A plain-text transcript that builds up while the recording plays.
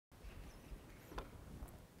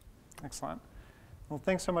Excellent. Well,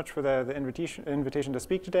 thanks so much for the invitation to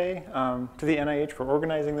speak today, to the NIH for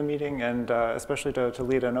organizing the meeting, and especially to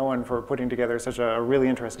Lita and Owen for putting together such a really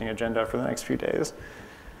interesting agenda for the next few days.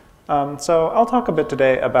 So I'll talk a bit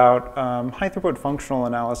today about high-throughput functional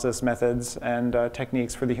analysis methods and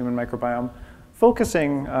techniques for the human microbiome,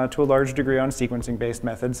 focusing to a large degree on sequencing-based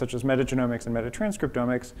methods such as metagenomics and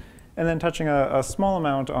metatranscriptomics, and then touching a small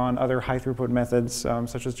amount on other high-throughput methods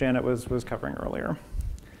such as Janet was covering earlier.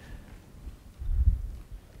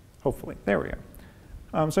 Hopefully, there we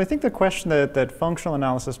go. So I think the question that functional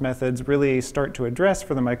analysis methods really start to address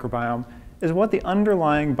for the microbiome is what the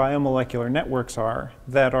underlying biomolecular networks are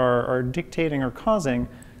that are dictating or causing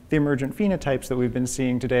the emergent phenotypes that we've been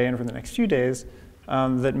seeing today and for the next few days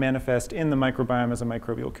that manifest in the microbiome as a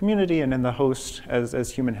microbial community and in the host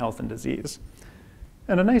as human health and disease.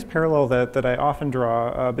 And a nice parallel that I often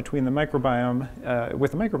draw between the microbiome,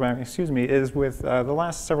 is with the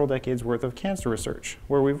last several decades worth of cancer research,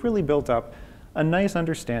 where we've really built up a nice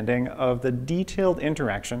understanding of the detailed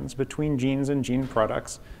interactions between genes and gene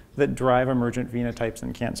products that drive emergent phenotypes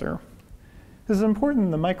in cancer. This is important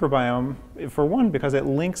in the microbiome, for one, because it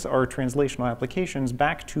links our translational applications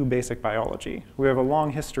back to basic biology. We have a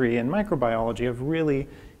long history in microbiology of really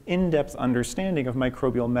in-depth understanding of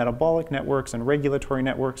microbial metabolic networks and regulatory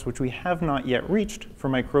networks, which we have not yet reached for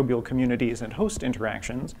microbial communities and host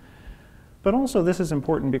interactions. But also this is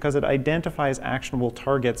important because it identifies actionable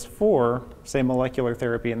targets for, say, molecular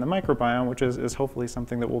therapy in the microbiome, which is hopefully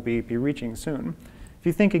something that we'll be reaching soon. If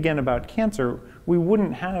you think again about cancer, we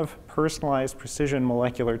wouldn't have personalized precision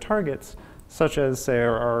molecular targets such as, say,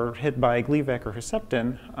 are hit by Gleevec or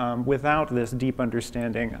Herceptin without this deep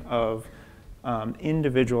understanding of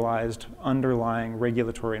individualized underlying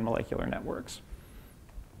regulatory and molecular networks.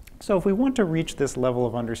 So if we want to reach this level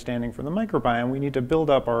of understanding for the microbiome, we need to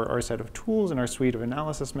build up our set of tools and our suite of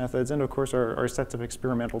analysis methods and, of course, our sets of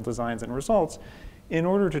experimental designs and results in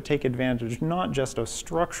order to take advantage not just of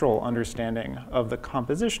structural understanding of the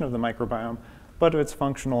composition of the microbiome, but of its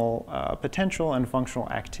functional potential and functional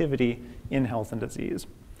activity in health and disease.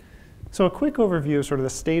 So a quick overview of sort of the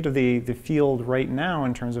state of the field right now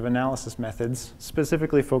in terms of analysis methods,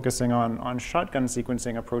 specifically focusing on shotgun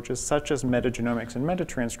sequencing approaches such as metagenomics and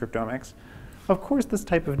metatranscriptomics. Of course, this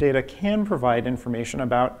type of data can provide information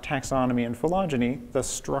about taxonomy and phylogeny, the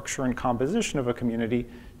structure and composition of a community,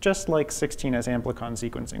 just like 16S amplicon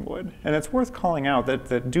sequencing would. And it's worth calling out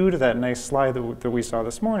that due to that nice slide that we saw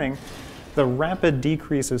this morning, the rapid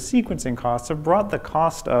decrease of sequencing costs have brought the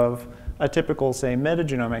cost of a typical, say,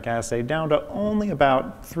 metagenomic assay down to only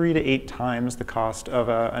about 3 to 8 times the cost of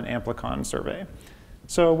an amplicon survey.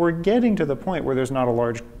 So we're getting to the point where there's not a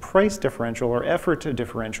large price differential or effort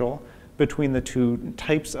differential between the two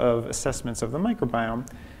types of assessments of the microbiome.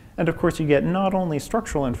 And of course, you get not only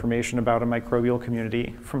structural information about a microbial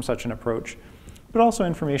community from such an approach, but also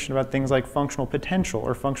information about things like functional potential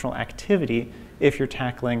or functional activity if you're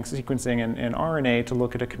tackling sequencing in RNA to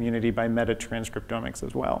look at a community by metatranscriptomics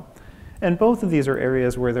as well. And both of these are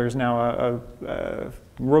areas where there's now a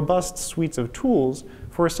robust suites of tools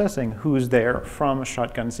for assessing who's there from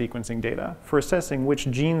shotgun sequencing data, for assessing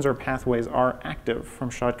which genes or pathways are active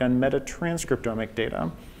from shotgun metatranscriptomic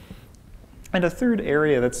data. And a third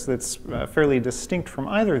area that's fairly distinct from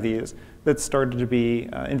either of these that's started to be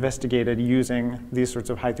investigated using these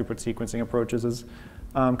sorts of high-throughput sequencing approaches is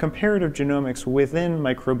comparative genomics within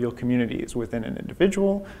microbial communities, within an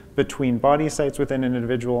individual, between body sites within an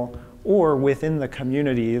individual, or within the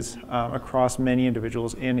communities across many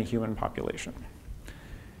individuals in a human population.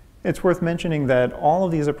 It's worth mentioning that all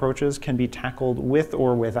of these approaches can be tackled with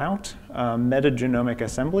or without metagenomic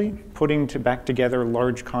assembly, putting back together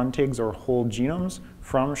large contigs or whole genomes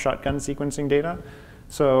from shotgun sequencing data.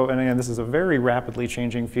 So, and again, this is a very rapidly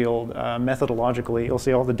changing field methodologically. You'll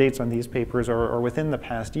see all the dates on these papers are within the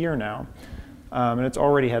past year now. And it's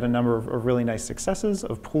already had a number of really nice successes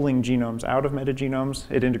of pulling genomes out of metagenomes.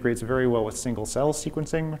 It integrates very well with single-cell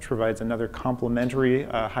sequencing, which provides another complementary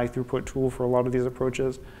high-throughput tool for a lot of these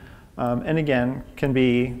approaches. And again, can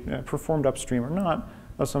be performed upstream or not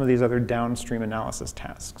of some of these other downstream analysis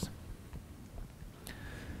tasks.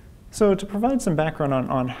 So to provide some background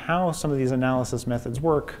on how some of these analysis methods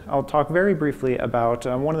work, I'll talk very briefly about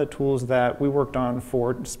one of the tools that we worked on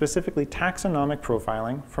for specifically taxonomic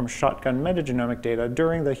profiling from shotgun metagenomic data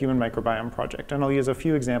during the Human Microbiome Project. And I'll use a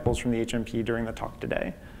few examples from the HMP during the talk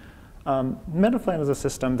today. Metaplan is a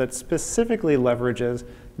system that specifically leverages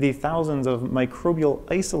the thousands of microbial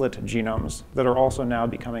isolate genomes that are also now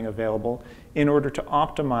becoming available in order to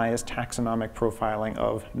optimize taxonomic profiling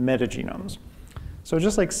of metagenomes. So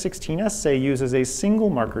just like 16S, say, uses a single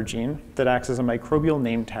marker gene that acts as a microbial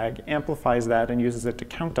name tag, amplifies that, and uses it to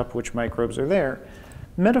count up which microbes are there,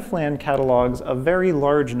 Metaflan catalogs a very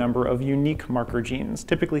large number of unique marker genes,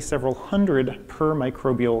 typically several hundred per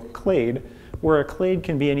microbial clade, where a clade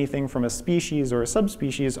can be anything from a species or a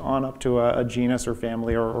subspecies on up to a genus or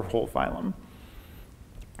family or whole phylum.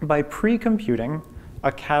 By pre-computing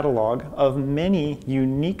a catalog of many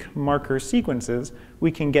unique marker sequences, we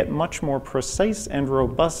can get much more precise and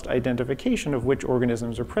robust identification of which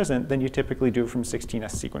organisms are present than you typically do from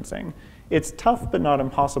 16S sequencing. It's tough but not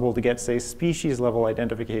impossible to get, say, species-level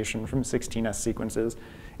identification from 16S sequences.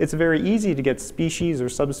 It's very easy to get species or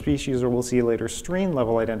subspecies, or we'll see later,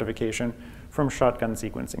 strain-level identification from shotgun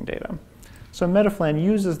sequencing data. So Metaflan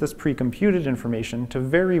uses this pre-computed information to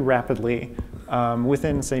very rapidly,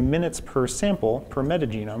 within, say, minutes per sample, per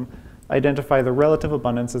metagenome, identify the relative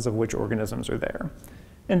abundances of which organisms are there.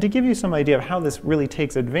 And to give you some idea of how this really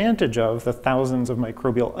takes advantage of the thousands of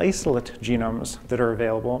microbial isolate genomes that are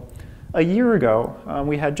available, a year ago,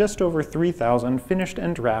 we had just over 3,000 finished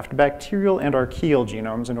and draft bacterial and archaeal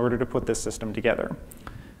genomes in order to put this system together.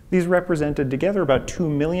 These represented together about 2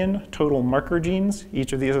 million total marker genes.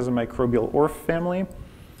 Each of these is a microbial ORF family.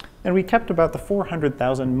 And we kept about the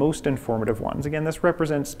 400,000 most informative ones. Again, this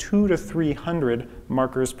represents 200 to 300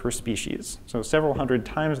 markers per species, so several hundred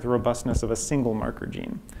times the robustness of a single marker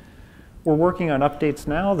gene. We're working on updates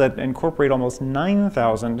now that incorporate almost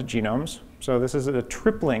 9,000 genomes. So this is a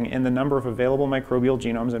tripling in the number of available microbial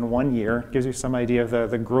genomes in 1 year. It gives you some idea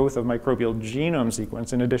of the growth of microbial genome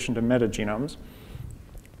sequence in addition to metagenomes.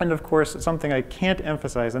 And of course, something I can't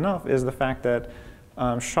emphasize enough is the fact that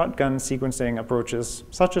shotgun sequencing approaches,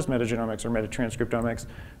 such as metagenomics or metatranscriptomics,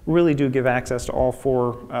 really do give access to all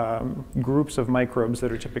 4 groups of microbes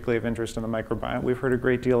that are typically of interest in the microbiome. We've heard a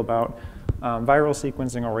great deal about viral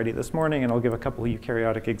sequencing already this morning, and I'll give a couple of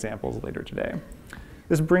eukaryotic examples later today.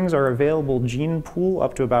 This brings our available gene pool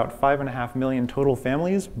up to about 5.5 million total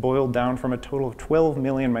families, boiled down from a total of 12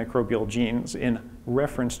 million microbial genes in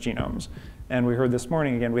reference genomes. And we heard this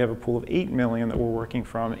morning, again, we have a pool of 8 million that we're working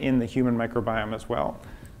from in the human microbiome as well.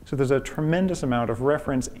 So there's a tremendous amount of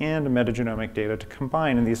reference and metagenomic data to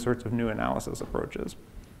combine in these sorts of new analysis approaches.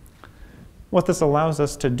 What this allows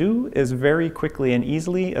us to do is very quickly and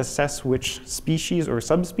easily assess which species or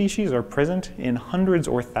subspecies are present in hundreds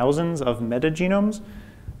or thousands of metagenomes,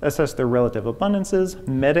 assess their relative abundances,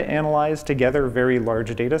 meta-analyze together very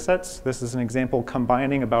large data sets. This is an example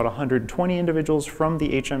combining about 120 individuals from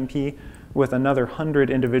the HMP with another 100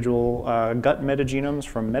 individual gut metagenomes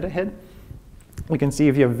from MetaHit. We can see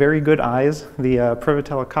if you have very good eyes, the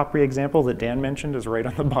Prevotella capri example that Dan mentioned is right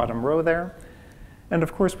on the bottom row there. And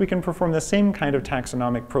of course, we can perform the same kind of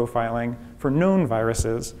taxonomic profiling for known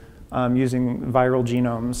viruses using viral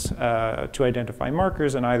genomes to identify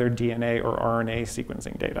markers in either DNA or RNA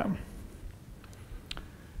sequencing data.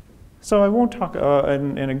 So I won't talk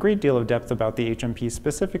in a great deal of depth about the HMP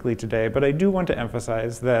specifically today, but I do want to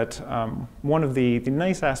emphasize that one of the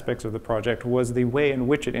nice aspects of the project was the way in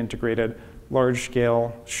which it integrated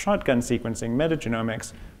large-scale shotgun sequencing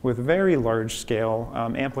metagenomics with very large-scale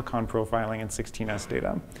amplicon profiling and 16S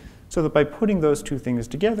data. So that by putting those two things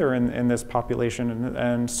together in this population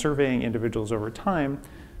and surveying individuals over time,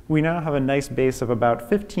 we now have a nice base of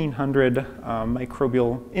about 1,500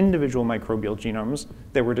 individual microbial genomes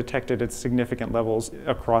that were detected at significant levels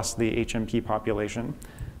across the HMP population.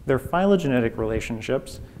 Their phylogenetic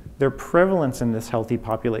relationships, their prevalence in this healthy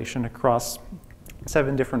population across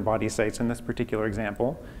 7 different body sites in this particular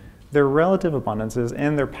example, their relative abundances,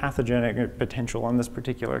 and their pathogenic potential in this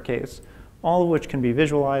particular case, all of which can be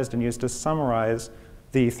visualized and used to summarize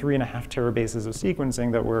the 3.5 terabases of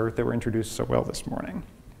sequencing that were introduced so well this morning.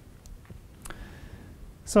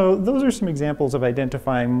 So those are some examples of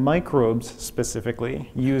identifying microbes specifically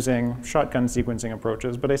using shotgun sequencing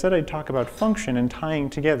approaches, but I said I'd talk about function and tying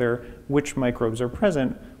together which microbes are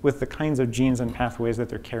present with the kinds of genes and pathways that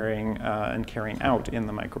they're carrying and carrying out in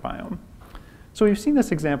the microbiome. So we've seen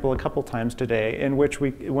this example a couple times today in which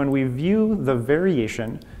when we view the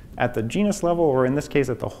variation at the genus level, or in this case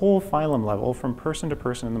at the whole phylum level, from person to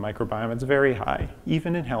person in the microbiome, it's very high.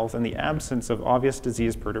 Even in health, in the absence of obvious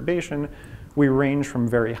disease perturbation, we range from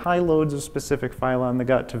very high loads of specific phyla in the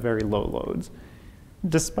gut to very low loads.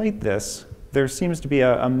 Despite this, there seems to be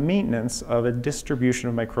a maintenance of a distribution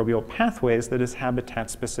of microbial pathways that is habitat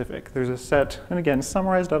specific. There's a set, and again,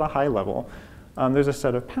 summarized at a high level, there's a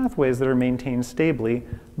set of pathways that are maintained stably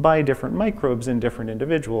by different microbes in different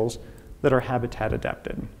individuals that are habitat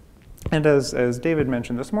adapted. And as David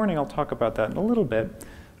mentioned this morning, I'll talk about that in a little bit.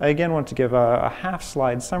 I again want to give a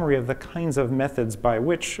half-slide summary of the kinds of methods by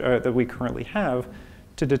which that we currently have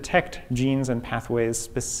to detect genes and pathways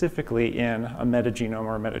specifically in a metagenome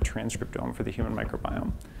or a metatranscriptome for the human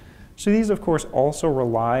microbiome. So these, of course, also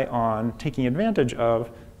rely on taking advantage of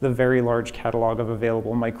the very large catalog of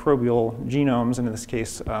available microbial genomes, and in this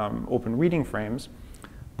case, open reading frames,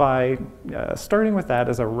 by starting with that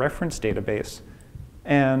as a reference database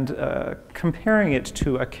and comparing it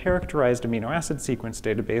to a characterized amino acid sequence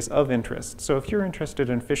database of interest. So if you're interested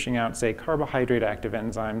in fishing out, say, carbohydrate active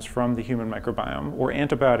enzymes from the human microbiome or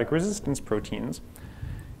antibiotic resistance proteins,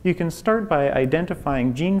 you can start by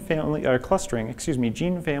identifying gene families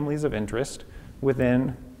of interest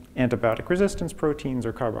within antibiotic resistance proteins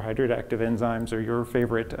or carbohydrate active enzymes or your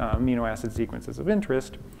favorite amino acid sequences of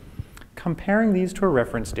interest, comparing these to a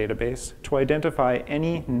reference database to identify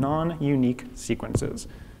any non-unique sequences.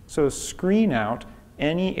 So screen out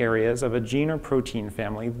any areas of a gene or protein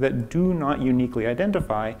family that do not uniquely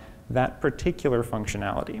identify that particular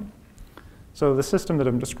functionality. So the system that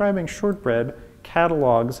I'm describing, Shortbread,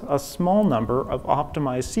 catalogs a small number of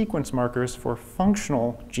optimized sequence markers for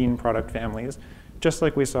functional gene product families, just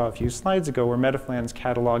like we saw a few slides ago where Metaflan's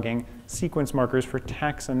cataloging sequence markers for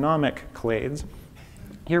taxonomic clades.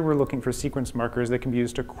 Here we're looking for sequence markers that can be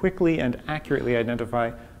used to quickly and accurately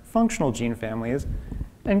identify functional gene families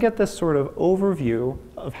and get this sort of overview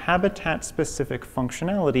of habitat-specific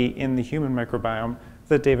functionality in the human microbiome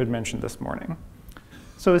that David mentioned this morning.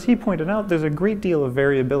 So as he pointed out, there's a great deal of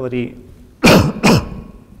variability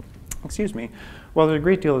while there's a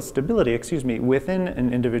great deal of stability, within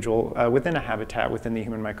an individual, within a habitat within the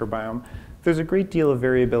human microbiome, there's a great deal of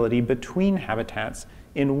variability between habitats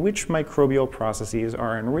in which microbial processes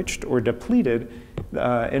are enriched or depleted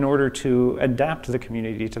in order to adapt the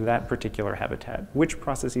community to that particular habitat. Which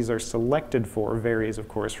processes are selected for varies, of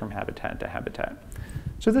course, from habitat to habitat.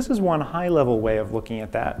 So this is one high-level way of looking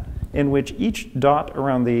at that, in which each dot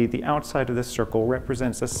around the outside of this circle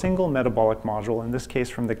represents a single metabolic module, in this case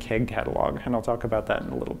from the KEGG catalog, and I'll talk about that in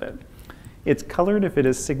a little bit. It's colored if it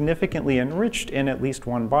is significantly enriched in at least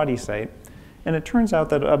one body site, and it turns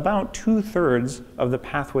out that about 2/3 of the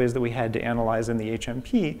pathways that we had to analyze in the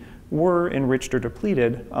HMP were enriched or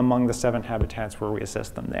depleted among the 7 habitats where we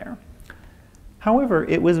assessed them there. However,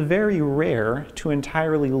 it was very rare to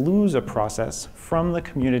entirely lose a process from the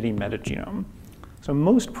community metagenome. So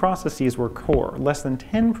most processes were core. Less than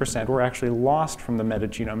 10% were actually lost from the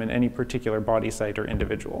metagenome in any particular body site or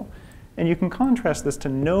individual. And you can contrast this to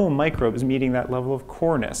no microbes meeting that level of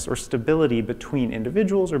coreness or stability between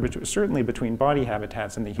individuals or certainly between body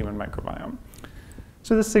habitats in the human microbiome.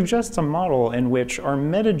 So this suggests a model in which our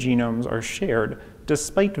metagenomes are shared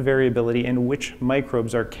despite variability in which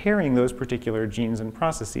microbes are carrying those particular genes and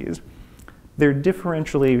processes. They're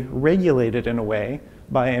differentially regulated in a way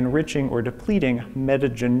by enriching or depleting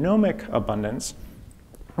metagenomic abundance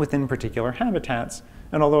within particular habitats.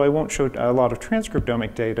 And although I won't show a lot of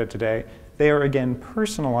transcriptomic data today, they are again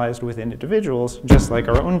personalized within individuals, just like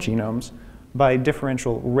our own genomes, by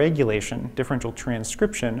differential regulation, differential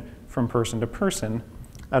transcription from person to person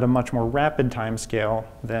at a much more rapid time scale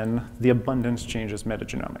than the abundance changes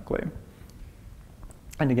metagenomically.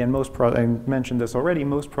 And again, I mentioned this already,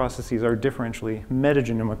 most processes are differentially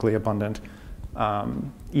metagenomically abundant,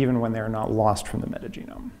 even when they are not lost from the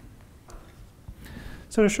metagenome.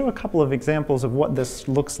 So to show a couple of examples of what this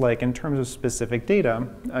looks like in terms of specific data,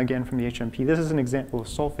 again from the HMP, this is an example of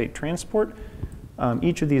sulfate transport.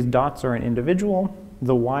 Each of these dots are an individual.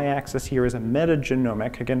 The y-axis here is a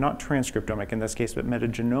metagenomic, again, not transcriptomic in this case, but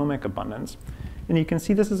metagenomic abundance. And you can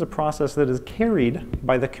see this is a process that is carried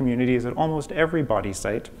by the communities at almost every body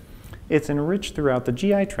site. It's enriched throughout the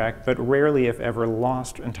GI tract, but rarely, if ever,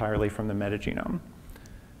 lost entirely from the metagenome.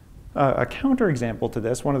 A counterexample to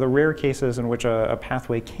this, one of the rare cases in which a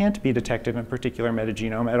pathway can't be detected in a particular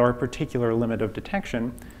metagenome at our particular limit of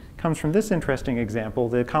detection, comes from this interesting example,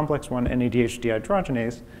 the complex 1 NADH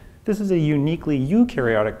dehydrogenase. This is a uniquely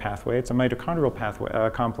eukaryotic pathway. It's a mitochondrial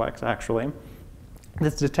pathway, complex, actually,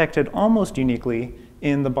 that's detected almost uniquely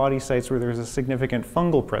in the body sites where there's a significant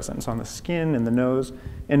fungal presence on the skin and the nose,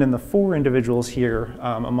 and in the 4 individuals here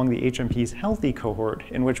among the HMP's healthy cohort,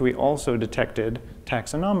 in which we also detected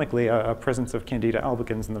taxonomically a presence of Candida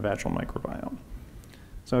albicans in the vaginal microbiome.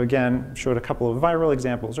 So again, showed a couple of viral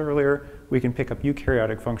examples earlier. We can pick up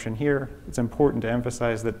eukaryotic function here. It's important to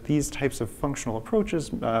emphasize that these types of functional approaches,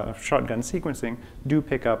 shotgun sequencing, do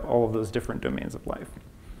pick up all of those different domains of life.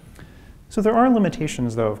 So there are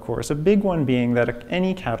limitations, though, of course, a big one being that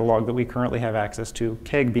any catalog that we currently have access to,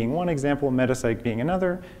 KEGG being one example, Metapsych being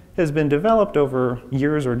another, has been developed over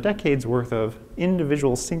years or decades worth of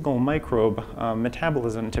individual single microbe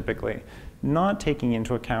metabolism, typically, not taking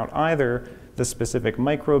into account either the specific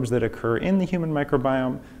microbes that occur in the human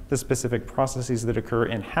microbiome, the specific processes that occur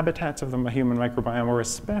in habitats of the human microbiome, or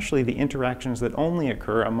especially the interactions that only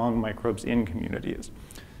occur among microbes in communities.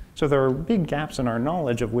 So there are big gaps in our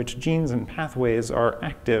knowledge of which genes and pathways are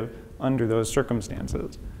active under those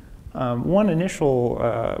circumstances. Some initial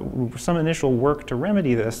work to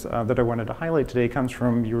remedy this that I wanted to highlight today comes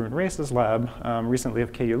from Jeroen Rees's lab, recently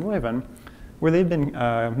of KU Leuven, where they've been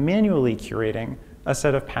manually curating a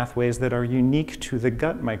set of pathways that are unique to the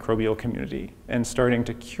gut microbial community and starting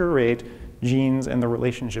to curate genes and the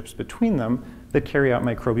relationships between them that carry out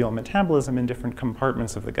microbial metabolism in different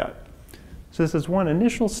compartments of the gut. So this is one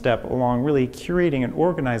initial step along really curating and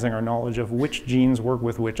organizing our knowledge of which genes work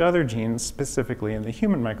with which other genes, specifically in the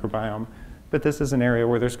human microbiome. But this is an area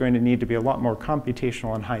where there's going to need to be a lot more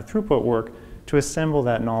computational and high throughput work to assemble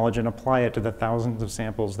that knowledge and apply it to the thousands of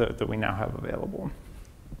samples that we now have available.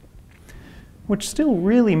 Which still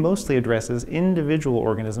really mostly addresses individual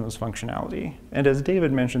organisms' functionality. And as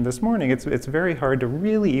David mentioned this morning, it's very hard to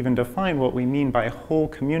really even define what we mean by whole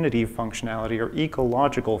community functionality or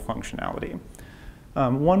ecological functionality.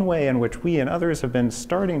 One way in which we and others have been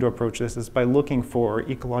starting to approach this is by looking for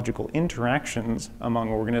ecological interactions among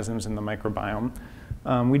organisms in the microbiome.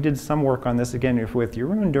 We did some work on this again with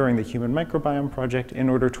Jeroen during the Human Microbiome Project in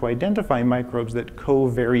order to identify microbes that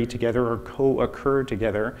co-vary together or co-occur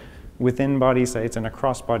together within body sites and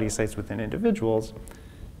across body sites within individuals.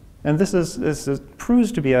 And this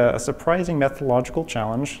proves to be a surprising methodological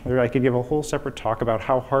challenge. I could give a whole separate talk about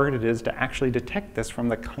how hard it is to actually detect this from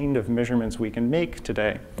the kind of measurements we can make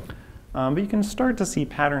today. But you can start to see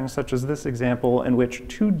patterns such as this example in which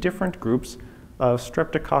two different groups of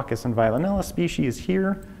Streptococcus and Veillonella species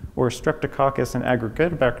here, or Streptococcus and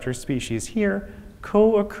Agaricobacter species here,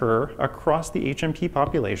 co-occur across the HMP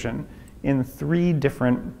population in 3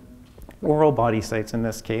 different oral body sites in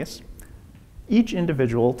this case. Each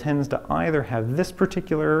individual tends to either have this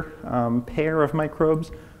particular pair of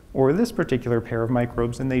microbes or this particular pair of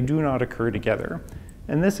microbes, and they do not occur together.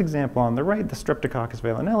 In this example on the right, the Streptococcus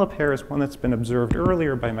Veillonella pair is one that's been observed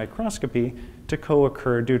earlier by microscopy to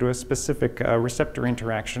co-occur due to a specific receptor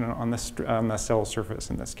interaction on the cell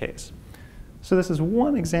surface in this case. So this is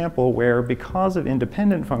one example where, because of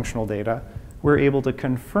independent functional data, we're able to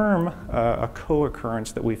confirm a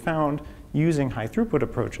co-occurrence that we found using high throughput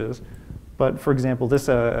approaches. But for example, this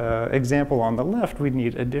example on the left, we'd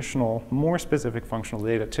need additional, more specific functional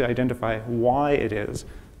data to identify why it is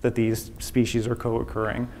that these species are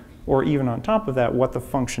co-occurring, or even on top of that, what the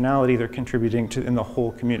functionality they're contributing to in the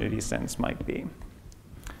whole community sense might be.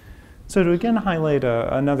 So to again highlight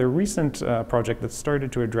another recent project that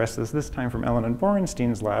started to address this time from Ellen and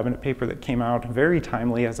Borenstein's lab in a paper that came out very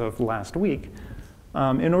timely as of last week,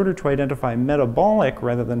 in order to identify metabolic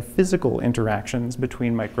rather than physical interactions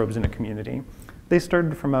between microbes in a community, they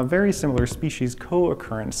started from a very similar species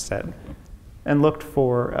co-occurrence set and looked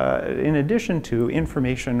for, in addition to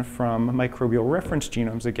information from microbial reference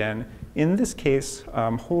genomes again, in this case,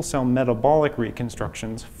 whole cell metabolic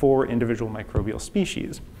reconstructions for individual microbial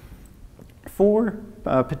species. For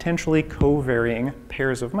potentially co-varying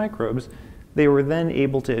pairs of microbes, they were then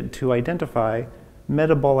able to identify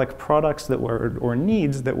metabolic products that were, or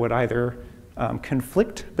needs that would either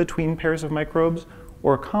conflict between pairs of microbes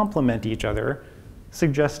or complement each other,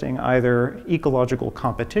 suggesting either ecological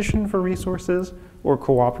competition for resources or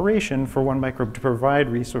cooperation for one microbe to provide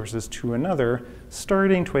resources to another,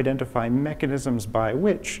 starting to identify mechanisms by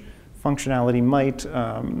which functionality might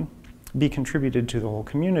be contributed to the whole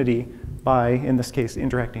community by, in this case,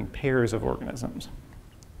 interacting pairs of organisms.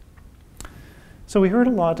 So we heard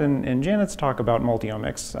a lot in Janet's talk about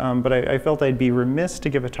multiomics, but I felt I'd be remiss to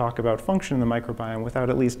give a talk about function in the microbiome without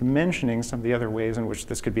at least mentioning some of the other ways in which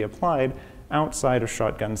this could be applied outside of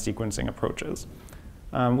shotgun sequencing approaches,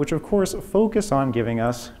 which of course focus on giving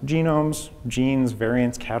us genomes, genes,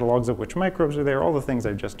 variants, catalogs of which microbes are there, all the things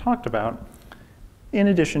I've just talked about, in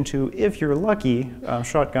addition to, if you're lucky,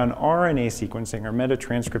 shotgun RNA sequencing or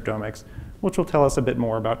metatranscriptomics, which will tell us a bit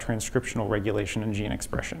more about transcriptional regulation and gene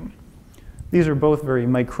expression. These are both very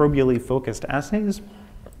microbially focused assays.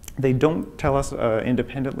 They don't tell us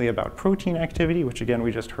independently about protein activity, which again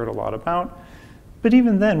we just heard a lot about. But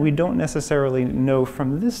even then, we don't necessarily know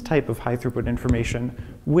from this type of high throughput information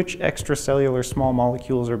which extracellular small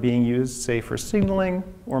molecules are being used, say, for signaling,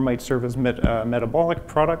 or might serve as metabolic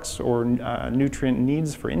products or nutrient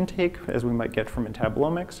needs for intake, as we might get from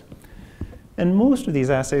metabolomics. And most of these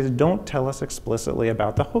assays don't tell us explicitly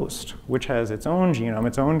about the host, which has its own genome,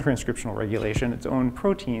 its own transcriptional regulation, its own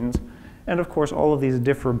proteins. And of course, all of these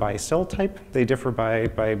differ by cell type. They differ by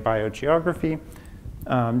biogeography,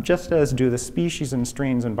 just as do the species and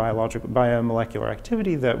strains and biomolecular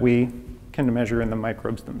activity that we can measure in the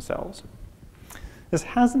microbes themselves. This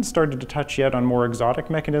hasn't started to touch yet on more exotic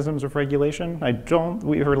mechanisms of regulation.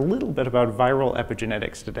 We heard a little bit about viral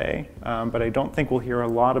epigenetics today, but I don't think we'll hear a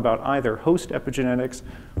lot about either host epigenetics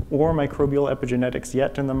or microbial epigenetics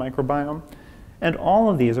yet in the microbiome. And all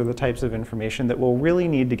of these are the types of information that we'll really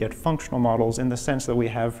need to get functional models in the sense that we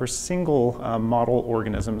have for single model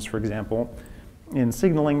organisms, for example, in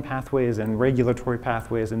signaling pathways and regulatory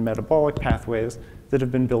pathways and metabolic pathways that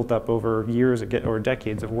have been built up over years or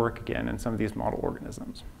decades of work again in some of these model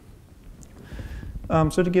organisms.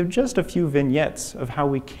 So to give just a few vignettes of how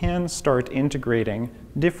we can start integrating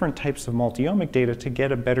different types of multi-omic data to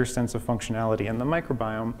get a better sense of functionality in the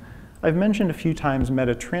microbiome, I've mentioned a few times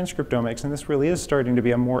metatranscriptomics, and this really is starting to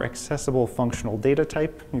be a more accessible functional data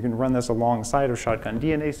type. You can run this alongside of shotgun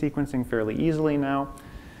DNA sequencing fairly easily now.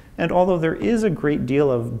 And although there is a great deal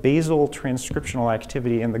of basal transcriptional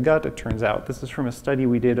activity in the gut, it turns out, this is from a study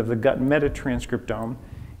we did of the gut metatranscriptome,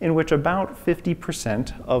 in which about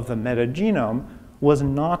 50% of the metagenome was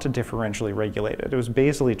not differentially regulated. It was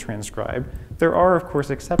basally transcribed. There are, of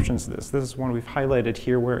course, exceptions to this. This is one we've highlighted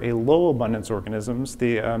here where a low abundance organisms,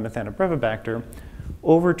 the Methanobrevibacter,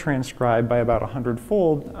 over-transcribe by about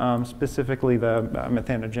 100-fold, specifically the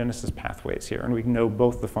methanogenesis pathways here. And we know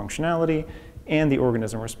both the functionality and the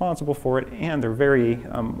organism responsible for it, and they're very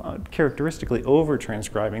characteristically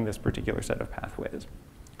over-transcribing this particular set of pathways.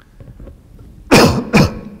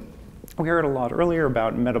 We heard a lot earlier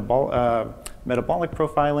about metabolic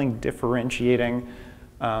profiling, differentiating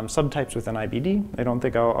subtypes within IBD. I don't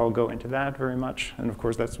think I'll go into that very much. And of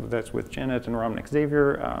course, that's with Janet and Romnick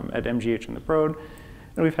Xavier at MGH and the Broad.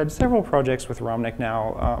 And we've had several projects with Romnick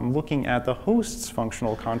now looking at the host's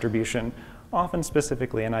functional contribution, often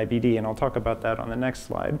specifically in IBD, and I'll talk about that on the next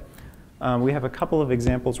slide. We have a couple of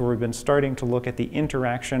examples where we've been starting to look at the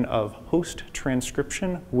interaction of host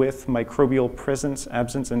transcription with microbial presence,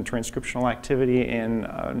 absence, and transcriptional activity in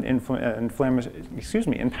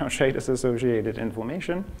pouchitis-associated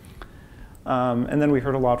inflammation. And then we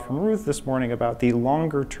heard a lot from Ruth this morning about the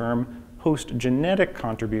longer-term host genetic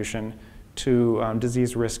contribution to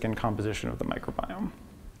disease risk and composition of the microbiome.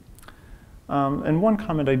 And one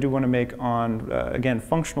comment I do want to make on, again,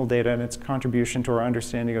 functional data and its contribution to our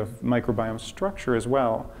understanding of microbiome structure as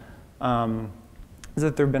well, is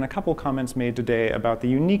that there have been a couple comments made today about the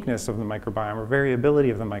uniqueness of the microbiome or variability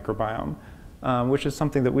of the microbiome, which is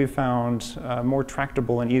something that we've found more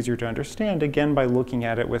tractable and easier to understand, again, by looking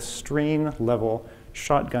at it with strain-level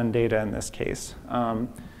shotgun data in this case.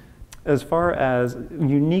 As far as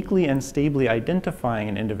uniquely and stably identifying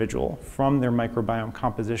an individual from their microbiome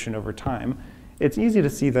composition over time, it's easy to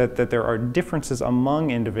see that there are differences among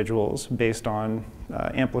individuals based on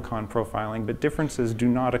amplicon profiling, but differences do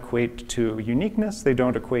not equate to uniqueness. They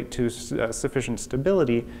don't equate to sufficient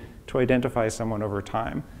stability to identify someone over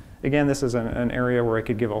time. Again, this is an area where I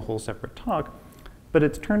could give a whole separate talk, but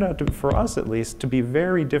it's turned out, for us at least, to be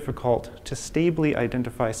very difficult to stably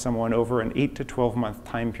identify someone over an 8 to 12-month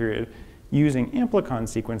time period using amplicon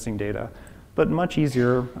sequencing data, but much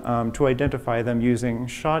easier to identify them using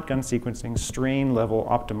shotgun sequencing strain-level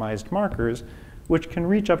optimized markers, which can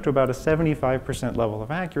reach up to about a 75% level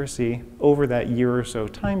of accuracy over that year or so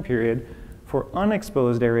time period for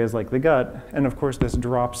unexposed areas like the gut. And of course, this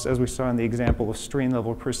drops, as we saw in the example of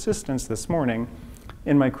strain-level persistence this morning,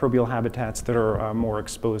 in microbial habitats that are more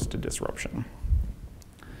exposed to disruption.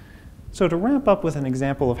 So to wrap up with an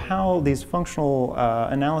example of how these functional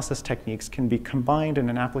analysis techniques can be combined in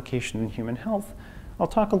an application in human health, I'll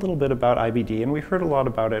talk a little bit about IBD, and we heard a lot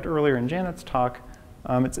about it earlier in Janet's talk.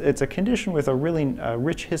 It's a condition with a really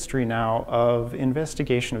rich history now of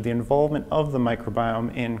investigation of the involvement of the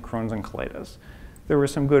microbiome in Crohn's and colitis. There were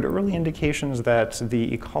some good early indications that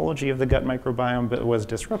the ecology of the gut microbiome was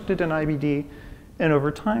disrupted in IBD, and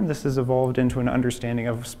over time this has evolved into an understanding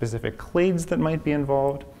of specific clades that might be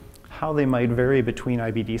involved, how they might vary between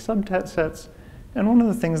IBD subsets. And one of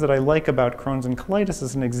the things that I like about Crohn's and colitis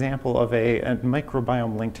as an example of a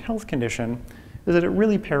microbiome-linked health condition is that it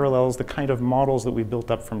really parallels the kind of models that we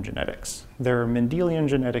built up from genetics. There are Mendelian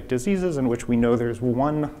genetic diseases in which we know there's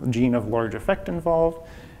one gene of large effect involved,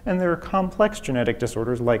 and there are complex genetic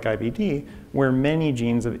disorders like IBD where many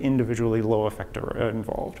genes of individually low effect are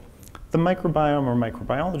involved. The microbiome or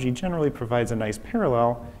microbiology generally provides a nice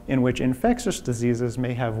parallel in which infectious diseases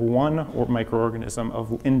may have one microorganism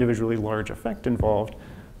of individually large effect involved,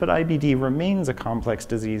 but IBD remains a complex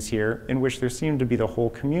disease here in which there seem to be the whole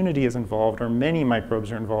community is involved, or many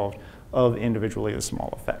microbes are involved, of individually a small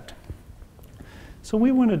effect. So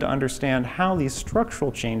we wanted to understand how these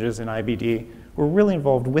structural changes in IBD were really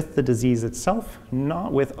involved with the disease itself,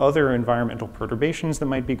 not with other environmental perturbations that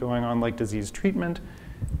might be going on, like disease treatment,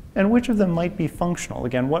 and which of them might be functional.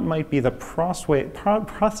 Again, what might be the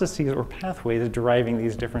processes or pathways deriving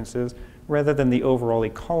these differences rather than the overall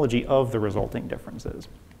ecology of the resulting differences.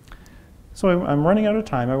 So I'm running out of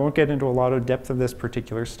time. I won't get into a lot of depth of this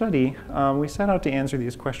particular study. We set out to answer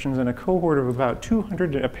these questions in a cohort of about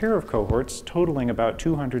 200, a pair of cohorts totaling about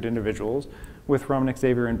 200 individuals with Romanick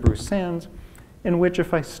Xavier and Bruce Sands, in which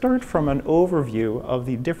if I start from an overview of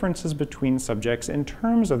the differences between subjects in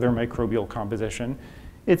terms of their microbial composition,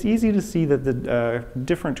 it's easy to see that the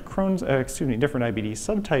different IBD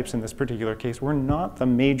subtypes in this particular case were not the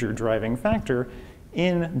major driving factor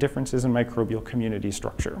in differences in microbial community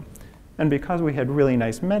structure. And because we had really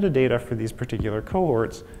nice metadata for these particular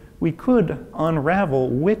cohorts, we could unravel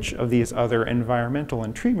which of these other environmental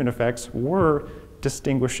and treatment effects were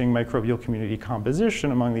distinguishing microbial community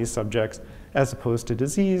composition among these subjects as opposed to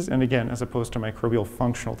disease, and again, as opposed to microbial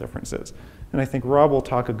functional differences. And I think Rob will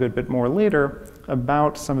talk a good bit more later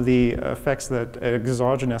about some of the effects that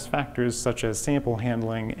exogenous factors such as sample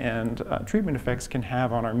handling and treatment effects can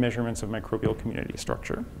have on our measurements of microbial community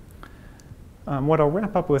structure. What I'll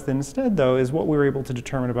wrap up with instead, though, is what we were able to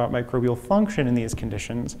determine about microbial function in these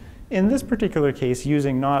conditions. In this particular case,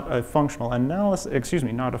 using not a functional analysis,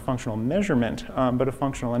 not a functional measurement, but a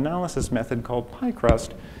functional analysis method called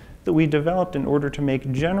PyCrust that we developed in order to make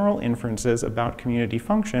general inferences about community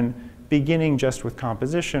function, beginning just with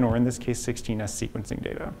composition, or in this case, 16S sequencing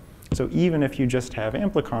data. So even if you just have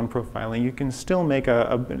amplicon profiling, you can still make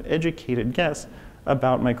an educated guess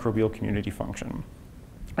about microbial community function.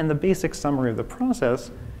 And the basic summary of the process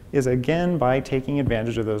is, again, by taking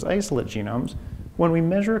advantage of those isolate genomes, when we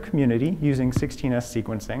measure a community using 16S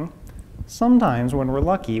sequencing, sometimes when we're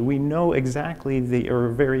lucky, we know exactly or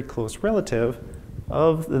very close relative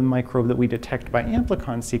of the microbe that we detect by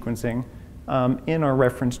amplicon sequencing in our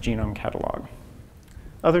reference genome catalog.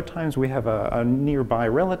 Other times we have a nearby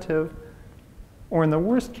relative, or in the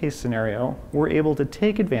worst case scenario, we're able to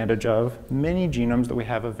take advantage of many genomes that we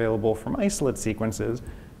have available from isolate sequences,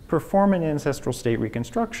 perform an ancestral state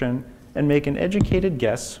reconstruction, and make an educated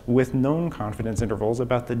guess with known confidence intervals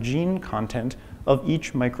about the gene content of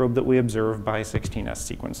each microbe that we observe by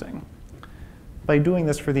 16S sequencing. By doing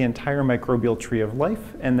this for the entire microbial tree of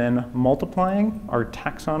life and then multiplying our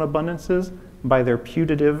taxon abundances by their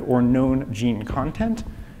putative or known gene content,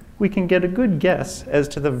 we can get a good guess as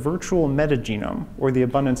to the virtual metagenome, or the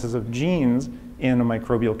abundances of genes in a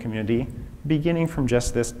microbial community, beginning from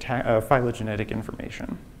just this phylogenetic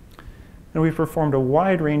information. And we've performed a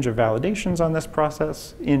wide range of validations on this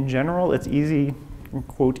process. In general, it's easy,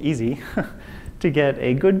 quote, easy, to get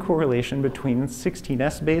a good correlation between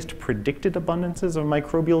 16S-based predicted abundances of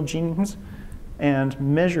microbial genes and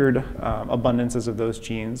measured abundances of those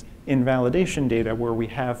genes in validation data where we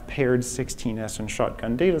have paired 16S and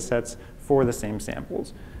shotgun data sets for the same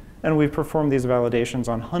samples. And we've performed these validations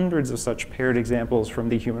on hundreds of such paired examples from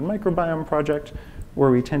the Human Microbiome Project, where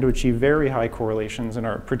we tend to achieve very high correlations in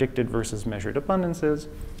our predicted versus measured abundances,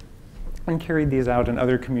 and carried these out in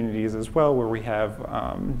other communities as well, where we have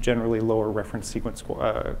generally lower reference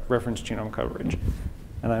genome coverage.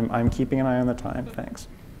 And I'm keeping an eye on the time, thanks.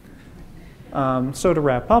 So to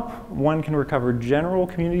wrap up, one can recover general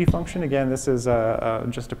community function. Again, this is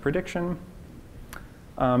just a prediction.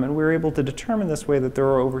 And we're able to determine this way that there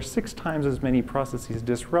are over 6 times as many processes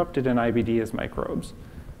disrupted in IBD as microbes.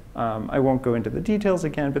 I won't go into the details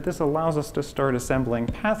again, but this allows us to start assembling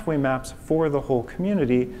pathway maps for the whole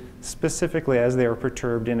community, specifically as they are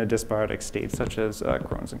perturbed in a dysbiotic state, such as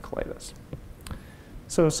Crohn's and colitis.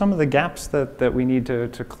 So some of the gaps that we need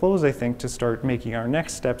to close, I think, to start making our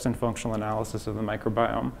next steps in functional analysis of the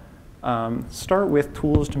microbiome. Start with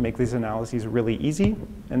tools to make these analyses really easy,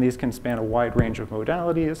 and these can span a wide range of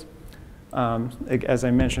modalities. As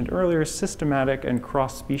I mentioned earlier, systematic and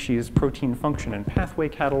cross-species protein function and pathway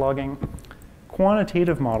cataloging,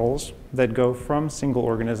 quantitative models that go from single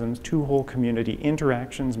organisms to whole community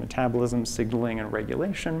interactions, metabolism, signaling, and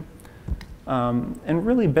regulation, and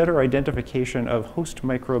really better identification of host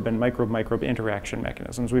microbe and microbe-microbe interaction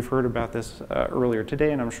mechanisms. We've heard about this earlier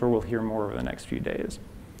today, and I'm sure we'll hear more over the next few days.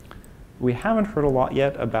 We haven't heard a lot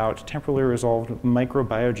yet about temporally resolved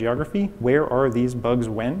microbiogeography. Where are these bugs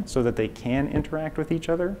when, so that they can interact with each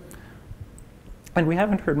other? And we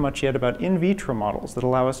haven't heard much yet about in vitro models that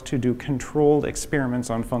allow us to do controlled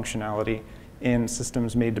experiments on functionality in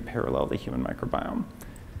systems made to parallel the human microbiome.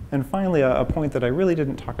 And finally, a point that I really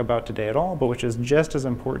didn't talk about today at all, but which is just as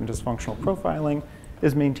important as functional profiling,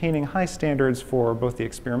 is maintaining high standards for both the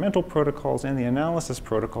experimental protocols and the analysis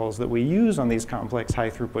protocols that we use on these complex high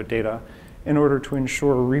throughput data in order to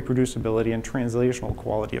ensure reproducibility and translational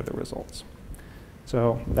quality of the results.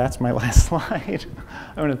 So that's my last slide.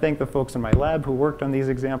 I want to thank the folks in my lab who worked on these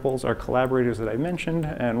examples, our collaborators that I mentioned,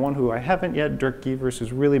 and one who I haven't yet, Dirk Gievers,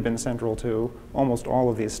 who's really been central to almost all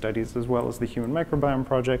of these studies, as well as the Human Microbiome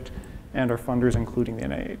Project, and our funders, including the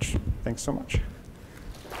NIH. Thanks so much.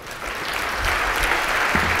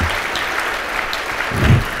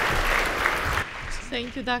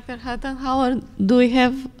 Thank you, Dr. Huttenhower. Do we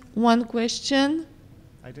have one question?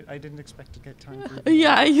 I didn't expect to get time for you.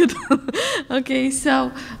 Yeah, you do. Okay,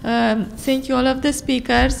 so thank you all of the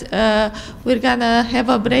speakers. We're gonna have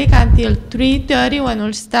a break until 3:30 when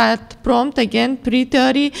we'll start prompt again,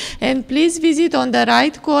 3:30. And please visit on the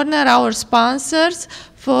right corner our sponsors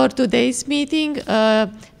for today's meeting.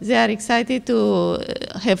 They are excited to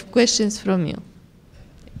have questions from you.